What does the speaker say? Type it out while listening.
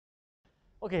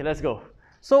Okay, let's go.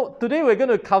 So today we're going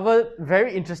to cover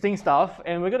very interesting stuff,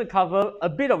 and we're going to cover a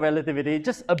bit of relativity,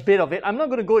 just a bit of it. I'm not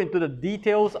going to go into the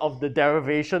details of the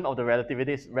derivation of the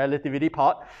relativity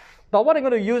part, but what I'm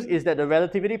going to use is that the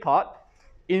relativity part,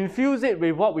 infuse it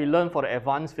with what we learned for the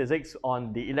advanced physics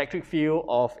on the electric field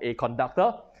of a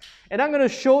conductor. And I'm going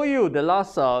to show you the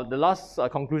last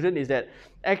conclusion is that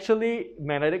actually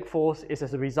magnetic force is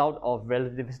as a result of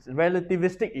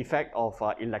relativistic effect of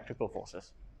electrical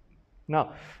forces.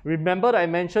 Now, remember that I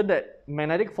mentioned that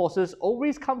magnetic forces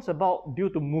always comes about due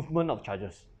to movement of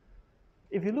charges.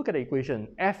 If you look at the equation,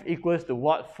 F equals to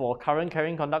what for current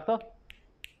carrying conductor?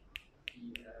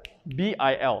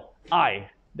 BIL, I,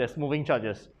 that's moving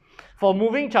charges. For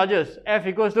moving charges, F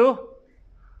equals to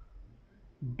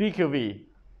BQV,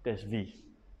 that's V.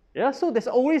 Yeah, so there's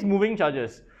always moving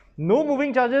charges. No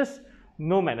moving charges,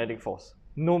 no magnetic force,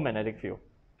 no magnetic field.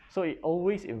 So it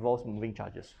always involves moving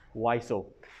charges. Why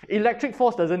so? Electric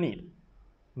force doesn't need.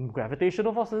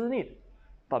 Gravitational force doesn't need.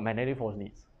 But magnetic force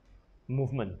needs.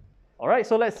 Movement. Alright,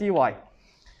 so let's see why.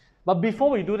 But before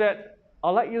we do that,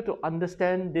 I'd like you to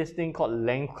understand this thing called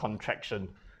length contraction.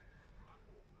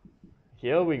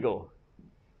 Here we go.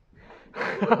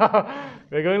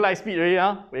 We're going light speed already,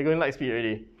 huh? We're going light speed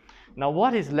already. Now,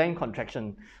 what is length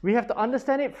contraction? We have to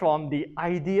understand it from the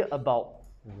idea about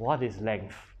what is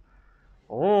length.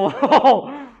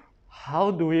 Oh,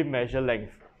 how do we measure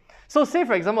length? So say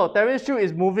for example, Terence Chu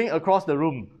is moving across the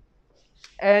room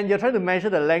and you're trying to measure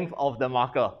the length of the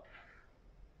marker.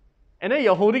 And then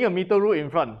you're holding a meter rule in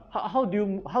front. How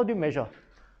do you measure?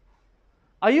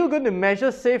 Are you going to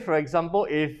measure, say for example,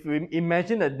 if we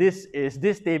imagine that this is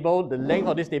this table, the length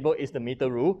of this table is the meter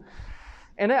rule,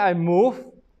 and then I move,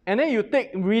 and then you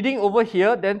take reading over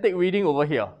here, then take reading over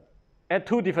here at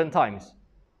two different times.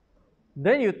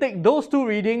 Then you take those two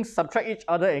readings, subtract each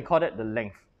other, and call that the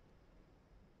length.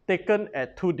 Taken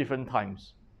at two different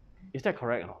times. Is that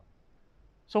correct or not?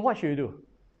 So what should you do?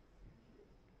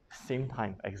 Same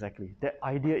time, exactly. That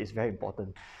idea is very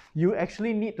important. You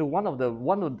actually need to, one of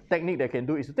the technique that I can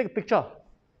do is to take a picture.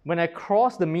 When I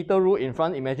cross the meter rule in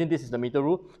front, imagine this is the meter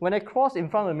rule. When I cross in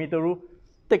front of the meter rule,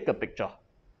 take a picture.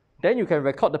 Then you can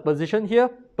record the position here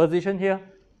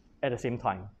at the same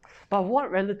time. But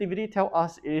what relativity tells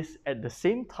us is at the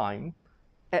same time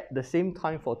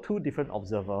for two different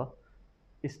observers,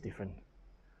 is different.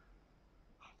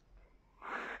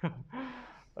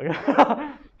 Okay.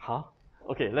 Huh?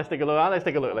 Okay, let's take a look. Let's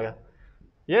take a look.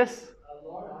 Yes?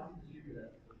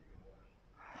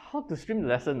 How to stream the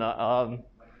lesson?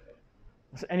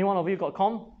 Any one of you got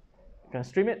com? Can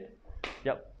stream it?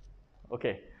 Yep.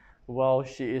 Okay. Well,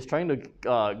 she is trying to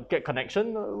get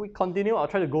connection. We continue. I'll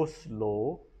try to go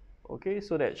slow, okay,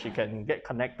 so that she can get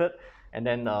connected and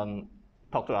then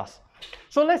talk to us.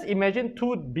 So let's imagine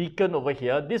two beacons over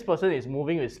here. This person is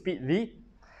moving with speed v,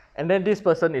 and then this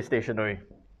person is stationary.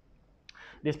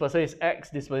 This person is x,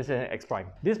 this person is x prime.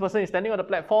 This person is standing on the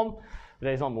platform,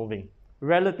 that is not moving,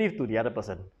 relative to the other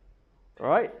person.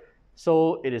 Alright?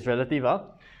 So it is relative.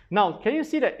 Now, can you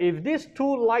see that if these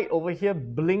two lights over here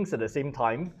blinks at the same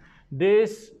time,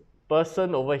 this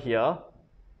person over here,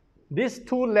 these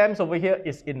two lamps over here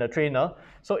is in the trainer.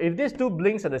 So if these two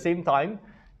blinks at the same time,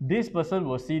 this person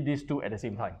will see these two at the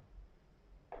same time.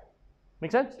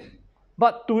 Make sense?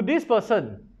 But to this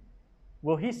person,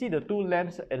 will he see the two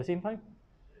lamps at the same time?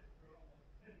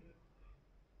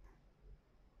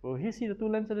 Will he see the two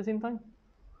lamps at the same time?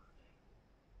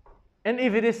 And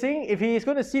if he is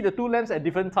going to see the two lamps at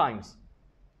different times,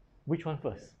 which one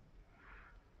first?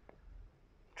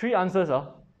 Three answers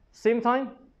are same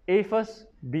time, A first,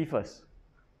 B first.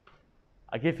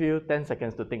 I give you 10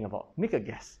 seconds to think about. Make a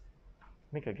guess.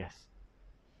 Make a guess.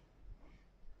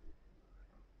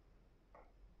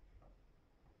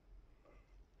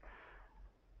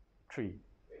 Three,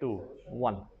 two,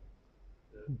 one.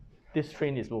 This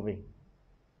train is moving.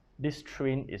 This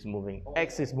train is moving.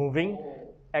 X is moving.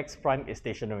 X prime is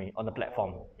stationary on the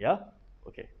platform. Yeah?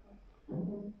 Okay.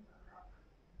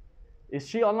 Is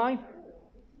she online?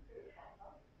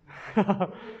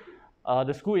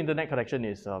 The school internet connection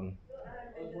is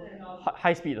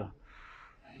high speed.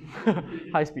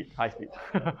 High speed.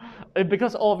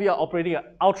 Because all of you are operating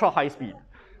at ultra high speed.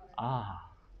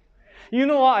 You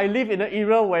know what? I live in an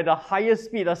era where the highest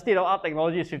speed, the state-of-art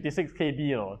technology is 56 kb.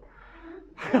 You know?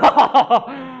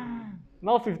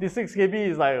 Now 56 kb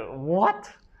is like, what?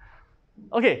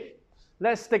 Okay,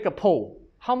 let's take a poll.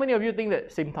 How many of you think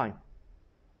that same time?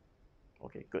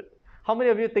 Okay, good. How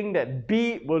many of you think that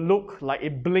B will look like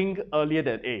it blinked earlier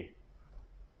than A?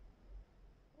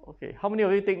 Okay, how many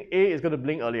of you think A is going to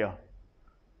blink earlier?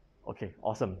 Okay,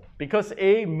 awesome. Because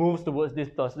A moves towards this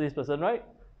person, right?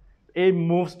 A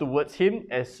moves towards him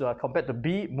as compared to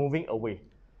B moving away.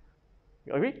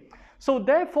 You agree? So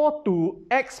therefore, to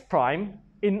X prime,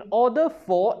 in order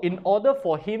for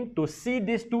him to see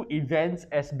these two events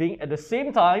as being at the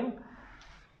same time,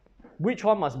 which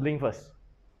one must blink first?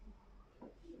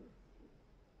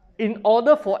 In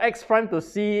order for X prime to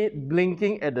see it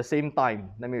blinking at the same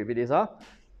time, let me repeat this.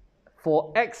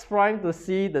 For X prime to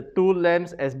see the two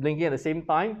lamps as blinking at the same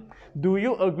time, do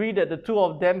you agree that the two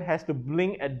of them has to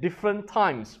blink at different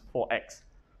times for X?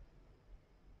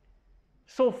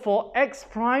 So for X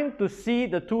prime to see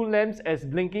the two lamps as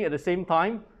blinking at the same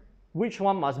time, which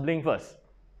one must blink first?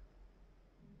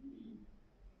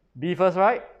 B first,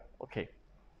 right? Okay.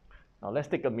 Now let's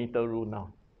take a meter rule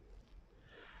now.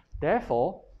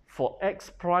 Therefore, for X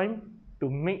prime to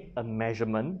make a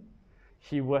measurement,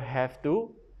 he will have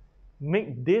to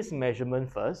make this measurement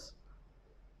first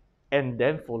and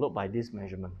then followed by this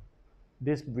measurement,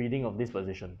 this reading of this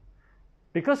position.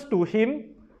 Because to him,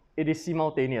 it is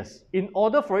simultaneous. In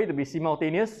order for it to be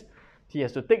simultaneous, he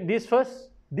has to take this first.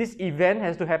 This event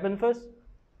has to happen first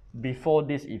before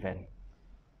this event.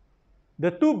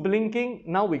 The two blinking,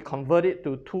 now we convert it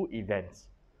to two events.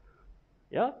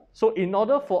 Yeah? So in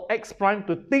order for X prime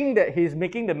to think that he's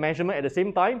making the measurement at the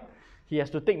same time, he has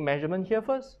to take measurement here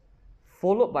first,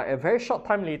 followed by a very short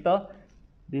time later,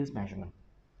 this measurement.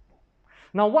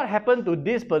 Now what happened to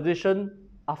this position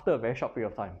after a very short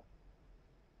period of time?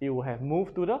 It will have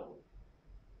moved to the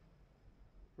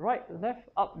right, left,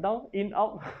 up, down, in,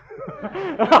 out.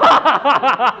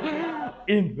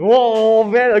 In. Oh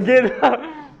man, again.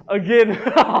 Again.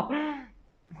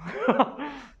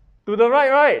 To the right,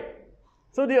 right?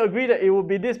 So do you agree that it will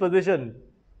be this position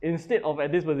instead of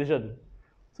at this position?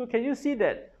 So can you see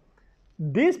that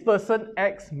this person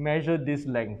X measured this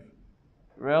length,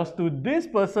 whereas to this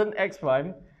person X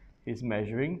prime is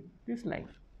measuring this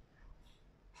length.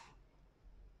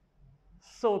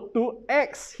 So to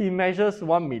X, he measures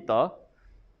 1 meter,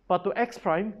 but to X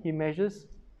prime, he measures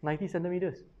 90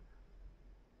 centimeters.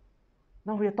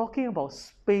 Now we are talking about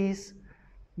space,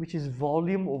 which is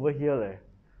volume over here,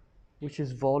 which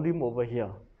is volume over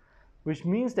here, which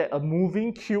means that a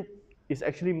moving cube is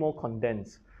actually more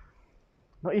condensed.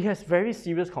 Now it has very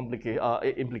serious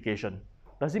implication.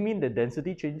 Does it mean the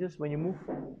density changes when you move?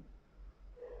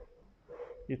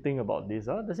 You think about this,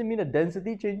 Does it mean the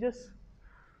density changes?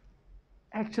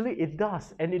 Actually, it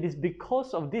does, and it is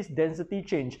because of this density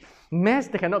change. Mass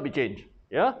cannot be changed,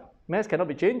 yeah? Mass cannot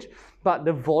be changed, but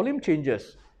the volume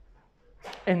changes,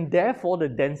 and therefore the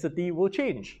density will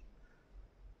change.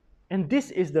 And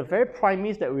this is the very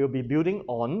premise that we will be building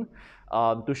on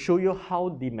to show you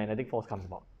how the magnetic force comes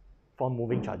about from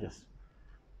moving charges.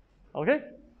 Okay?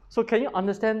 So can you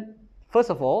understand, first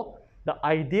of all, the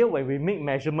idea when we make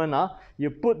measurement, you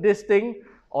put this thing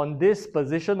on this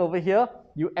position over here,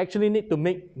 you actually need to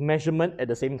make measurement at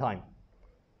the same time.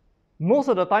 Most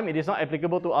of the time, it is not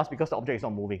applicable to us because the object is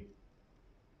not moving.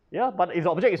 Yeah, but if the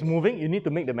object is moving, you need to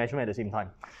make the measurement at the same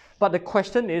time. But the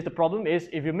question is, the problem is,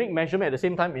 if you make measurement at the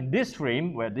same time in this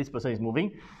frame where this person is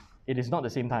moving, it is not the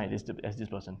same time as this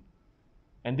person.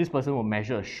 And this person will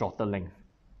measure a shorter length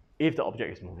if the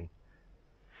object is moving.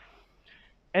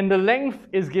 And the length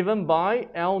is given by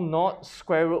L naught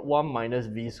square root 1 minus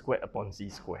V squared upon Z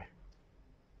squared.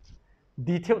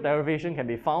 Detailed derivation can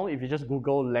be found if you just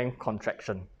Google length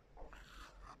contraction.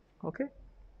 Okay?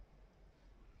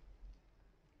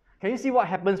 Can you see what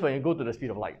happens when you go to the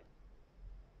speed of light?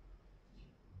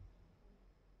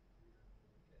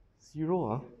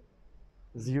 0,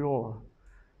 0.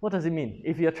 What does it mean?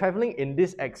 If you're traveling in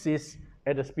this axis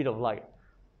at the speed of light,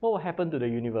 what will happen to the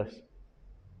universe?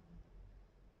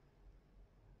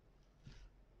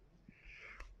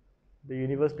 The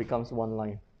universe becomes one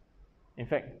line. In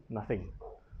fact, nothing.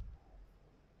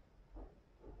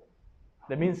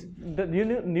 That means, do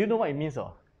you know what it means?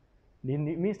 It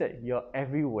means that you're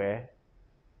everywhere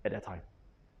at that time,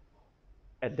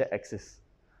 at that axis.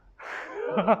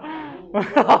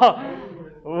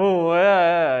 Oh,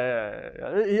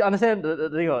 yeah. You understand the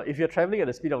thing? If you're traveling at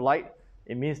the speed of light,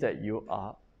 it means that you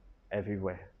are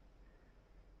everywhere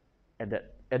at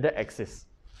that axis.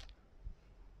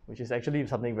 Which is actually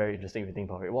something very interesting if you think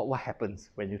about it. What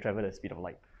happens when you travel at the speed of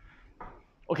light?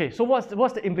 Okay, so what's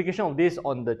the implication of this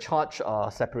on the charge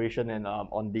separation and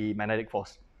on the magnetic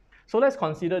force? So let's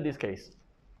consider this case,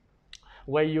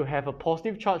 where you have a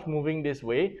positive charge moving this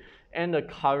way and a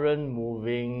current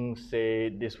moving, say,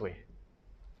 this way.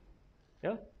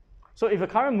 Yeah? So if a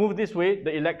current moves this way,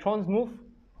 the electrons move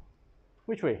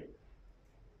which way?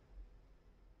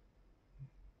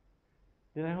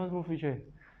 The electrons move which way?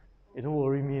 It don't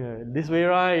worry me. This way,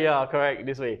 right? Yeah, correct,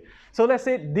 this way. So let's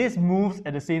say this moves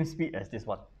at the same speed as this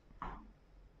one.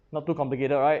 Not too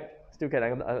complicated, right? Still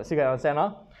can understand,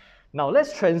 huh? Now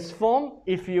let's transform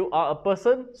if you are a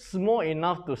person small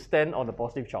enough to stand on the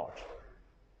positive charge.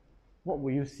 What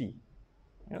will you see?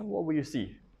 Yeah, what will you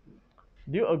see?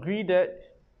 Do you agree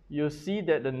that you see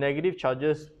that the negative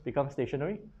charges become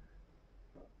stationary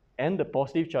and the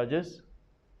positive charges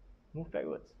move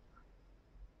backwards?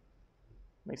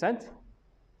 Make sense?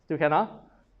 Still can, huh?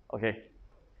 Okay.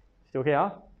 Still okay,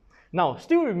 huh? Now,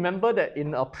 still remember that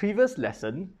in our previous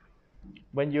lesson,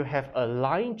 when you have a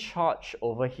line charge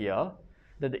over here,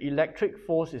 that the electric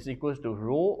force is equal to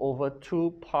rho over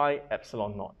 2 pi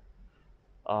epsilon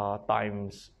naught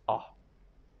times r.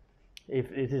 If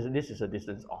this is a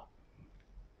distance r.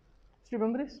 Still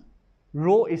remember this?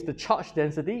 Rho is the charge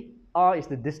density, r is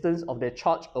the distance of their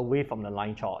charge away from the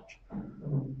line charge.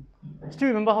 Still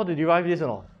remember how to derive this or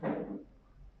not?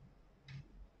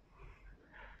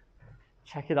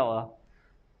 Check it out.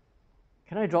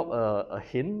 Can I drop a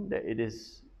hint that it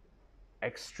is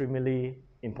extremely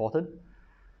important?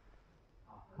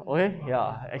 Okay,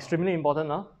 yeah, extremely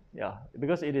important, yeah,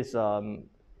 because it is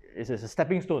a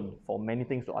stepping stone for many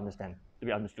things to understand, to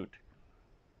be understood.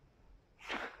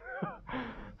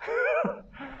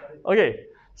 Okay,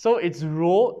 so it's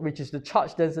rho, which is the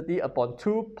charge density upon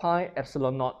 2 pi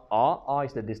epsilon naught r. R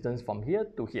is the distance from here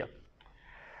to here.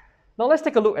 Now let's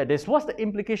take a look at this. What's the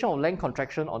implication of length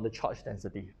contraction on the charge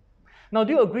density? Now,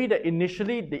 do you agree that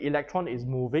initially the electron is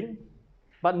moving,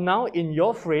 but now in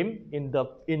your frame,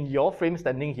 in your frame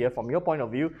standing here, from your point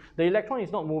of view, the electron is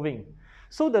not moving.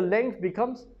 So the length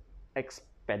becomes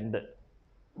expanded,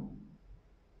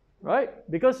 right?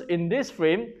 Because in this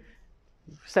frame,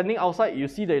 standing outside, you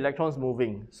see the electrons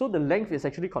moving. So the length is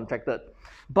actually contracted.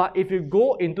 But if you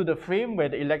go into the frame where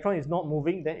the electron is not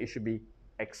moving, then it should be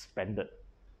expanded.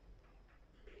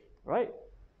 Right?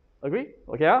 Agree?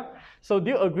 Okay. So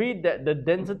do you agree that the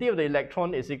density of the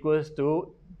electron is equal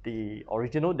to the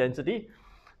original density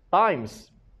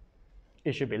times,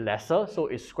 it should be lesser, so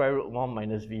it's square root 1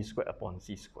 minus v squared upon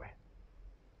c squared.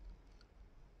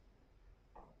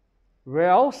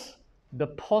 Whereas the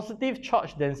positive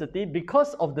charge density,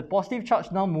 because of the positive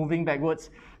charge now moving backwards,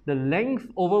 the length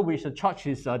over which the charge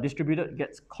is distributed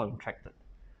gets contracted.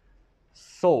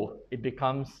 So it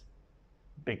becomes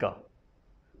bigger.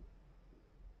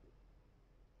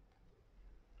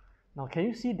 Now, can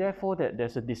you see therefore that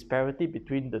there's a disparity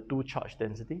between the two charge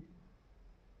density?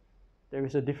 There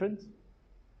is a difference.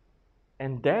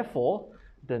 And therefore,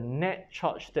 the net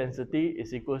charge density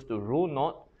is equal to rho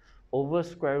naught over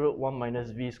square root 1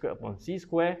 minus v squared upon c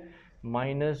squared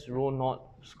minus rho naught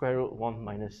square root 1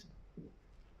 minus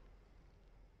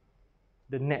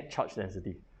the net charge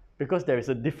density. Because there is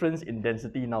a difference in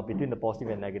density now between the positive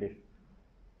and negative.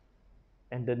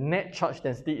 And the net charge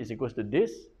density is equal to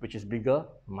this, which is bigger,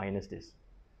 minus this.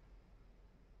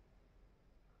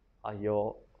 Are you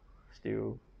all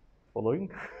still following?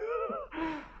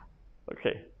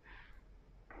 Okay.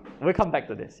 We'll come back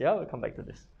to this, yeah? We'll come back to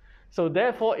this. So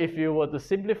therefore, if you were to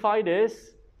simplify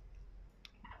this,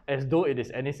 as though it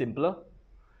is any simpler,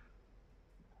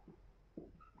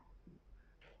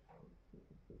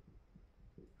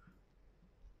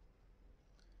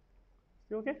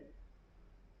 you okay?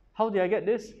 How did I get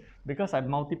this? Because I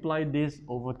multiply this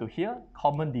over to here,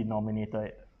 common denominator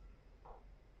it.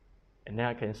 And then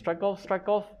I can strike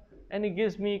off, and it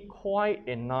gives me quite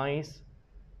a nice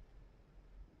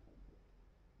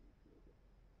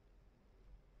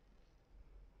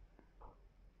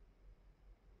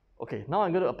okay, now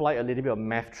I'm going to apply a little bit of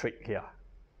math trick here.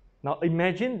 Now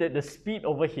imagine that the speed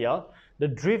over here, the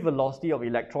drift velocity of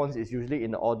electrons is usually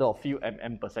in the order of few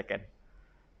mm per second.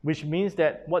 Which means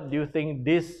that, what do you think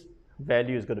this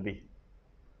value is going to be?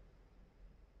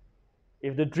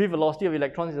 If the drift velocity of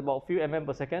electrons is about few mm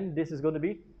per second, this is going to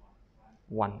be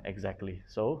 1 exactly.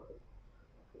 So,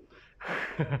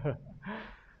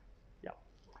 yeah,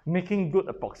 making good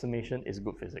approximation is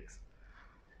good physics.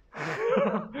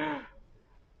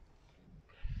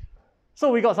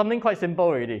 So we got something quite simple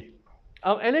already.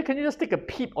 Elliot, can you just take a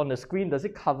peep on the screen? Does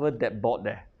it cover that board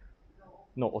there?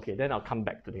 No, okay, then I'll come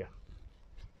back to there.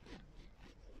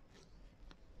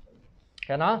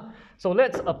 So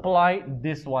let's apply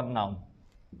this one now.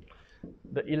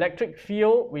 The electric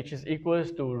field, which is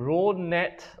equals to rho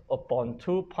net upon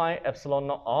 2 pi epsilon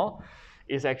naught r,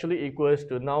 is actually equals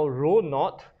to now rho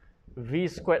naught v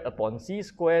squared upon c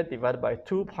squared divided by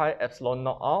 2 pi epsilon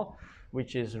naught r,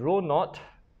 which is rho naught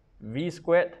v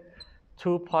squared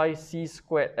 2 pi c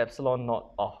squared epsilon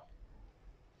naught r.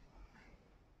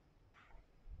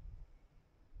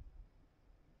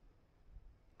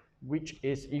 which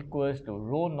is equals to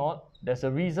rho naught. There's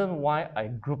a reason why I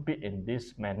group it in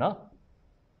this manner.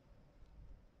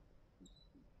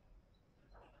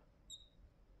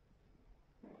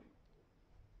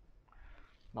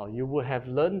 Now you would have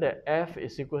learned that F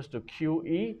is equals to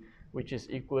QE, which is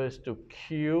equals to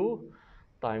Q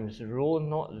times rho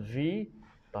naught V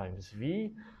times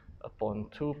V upon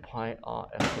 2 pi R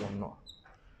epsilon naught.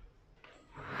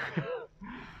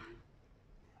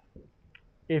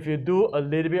 If you do a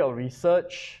little bit of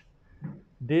research,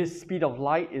 this speed of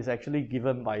light is actually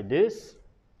given by this.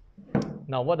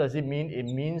 Now what does it mean? It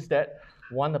means that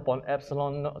 1 upon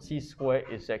epsilon naught c squared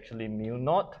is actually mu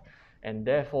naught, and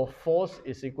therefore force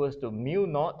is equals to mu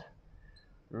naught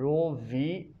rho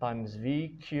V times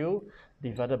VQ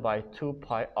divided by 2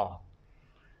 pi R.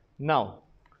 Now,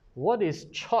 what is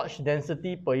charge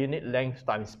density per unit length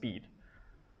times speed?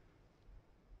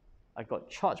 I got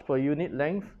charge per unit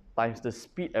length times the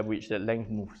speed at which that length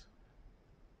moves.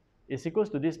 It's equals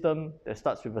to this term that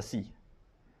starts with a C.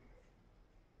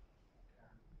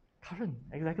 Current,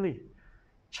 exactly.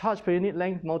 Charge per unit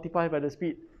length multiplied by the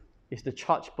speed is the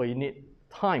charge per unit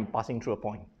time passing through a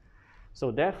point.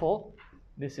 So therefore,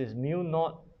 this is mu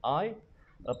naught I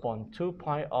upon 2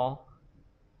 pi R.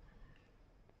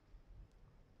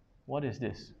 What is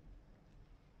this?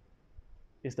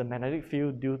 It's the magnetic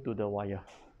field due to the wire.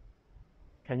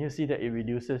 Can you see that it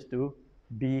reduces to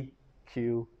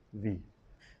BQV?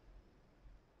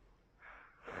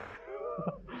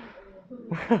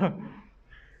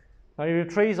 Now you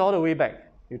trace all the way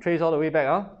back. You trace all the way back,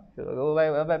 huh?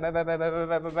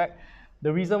 Go back.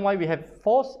 The reason why we have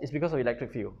force is because of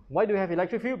electric field. Why do we have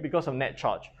electric field? Because of net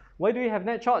charge. Why do we have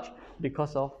net charge?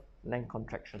 Because of length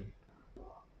contraction.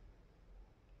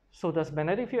 So does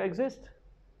magnetic field exist?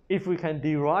 If we can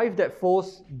derive that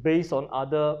force based on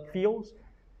other fields,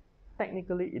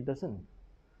 technically it doesn't.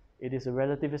 It is a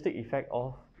relativistic effect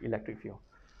of electric field.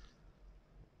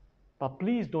 But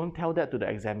please don't tell that to the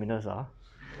examiners.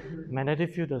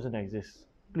 Magnetic field doesn't exist.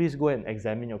 Please go and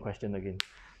examine your question again.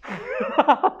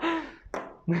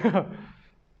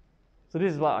 So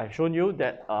this is what I've shown you,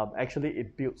 that actually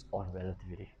it builds on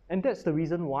relativity. And that's the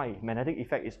reason why magnetic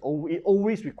effect is it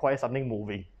always requires something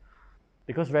moving.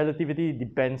 Because relativity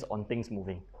depends on things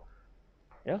moving.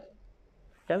 Yeah?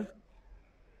 Kevin?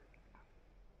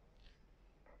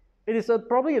 It is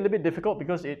probably a little bit difficult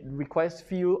because it requires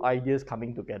few ideas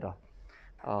coming together.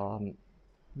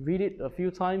 Read it a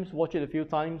few times, watch it a few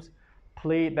times,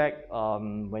 play it back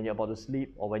when you're about to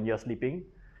sleep or when you're sleeping.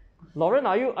 Lauren,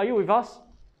 are you with us?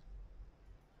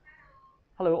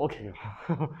 Hello, okay.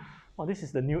 Oh, this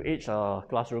is the new age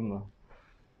classroom.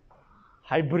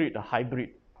 Hybrid.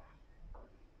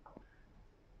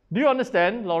 Do you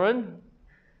understand, Lauren?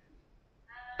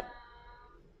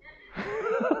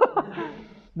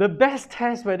 The best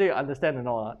test whether you understand or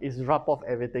not is rub off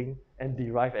everything and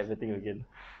derive everything again.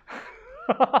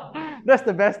 That's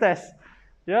the best test.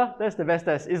 Yeah, that's the best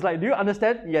test. It's like, do you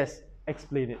understand? Yes.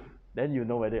 Explain it. Then you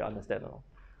know whether you understand or not.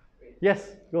 Wait,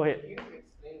 Yes, go ahead. Can you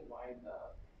explain why the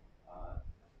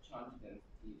charge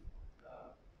density?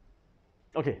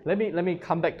 Okay, let me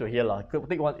come back to here.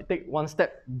 Take one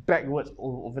step backwards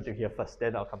over to here first,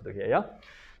 then I'll come to here, yeah?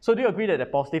 So do you agree that there are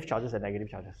positive charges and negative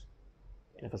charges?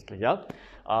 In the first place, yeah?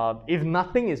 If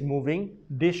nothing is moving,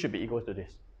 this should be equal to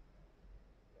this,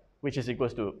 which is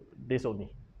equals to this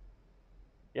only.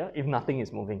 Yeah, if nothing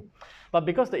is moving. But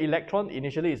because the electron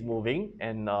initially is moving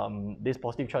and this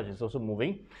positive charge is also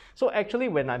moving, so actually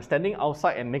when I'm standing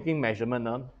outside and making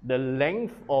measurement, the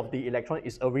length of the electron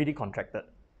is already contracted.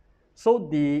 So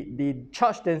the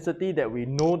charge density that we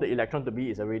know the electron to be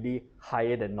is already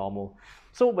higher than normal.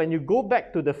 So when you go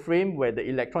back to the frame where the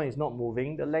electron is not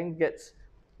moving, the length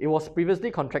it was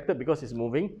previously contracted because it's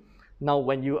moving. Now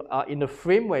when you are in the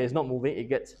frame where it's not moving, it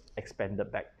gets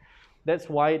expanded back. That's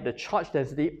why the charge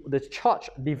density, the charge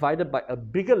divided by a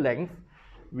bigger length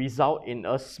result in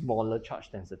a smaller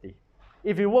charge density.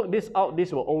 If you work this out,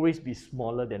 this will always be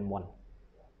smaller than 1.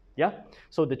 Yeah?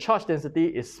 So the charge density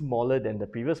is smaller than the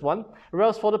previous one.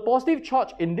 Whereas for the positive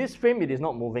charge, in this frame it is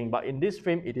not moving, but in this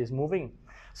frame it is moving.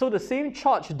 So the same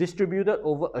charge distributed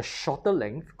over a shorter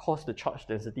length causes the charge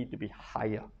density to be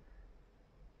higher.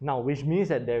 Now, which means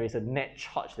that there is a net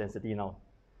charge density now.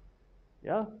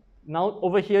 Yeah? Now,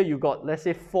 over here, you got, let's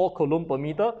say, 4 coulomb per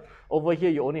meter. Over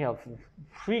here, you only have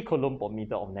 3 coulomb per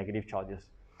meter of negative charges.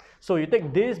 So you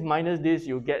take this minus this,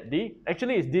 you get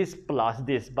actually it's this plus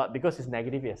this, but because it's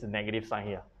negative, it has a negative sign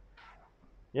here.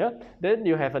 Yeah? Then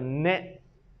you have a net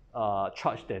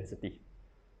charge density.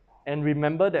 And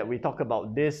remember that we talk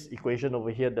about this equation over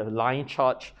here, the line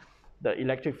charge, the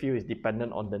electric field is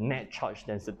dependent on the net charge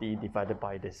density divided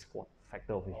by this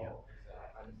factor over here.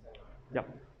 Yep.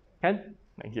 Ken?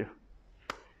 Thank you.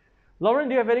 Lauren,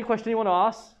 do you have any question you want to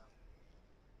ask?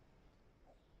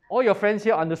 All your friends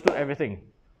here understood everything.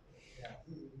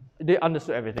 They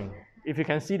understood everything. If you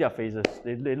can see their faces,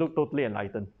 they look totally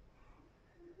enlightened.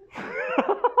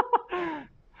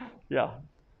 Yeah.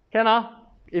 Ken,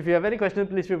 if you have any questions,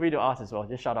 please feel free to ask as well.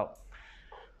 Just shout out.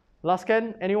 Last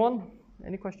Ken, anyone?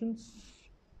 Any questions?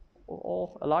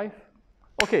 All alive?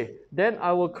 Okay, then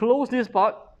I will close this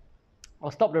part.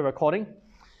 I'll stop the recording.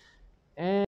 And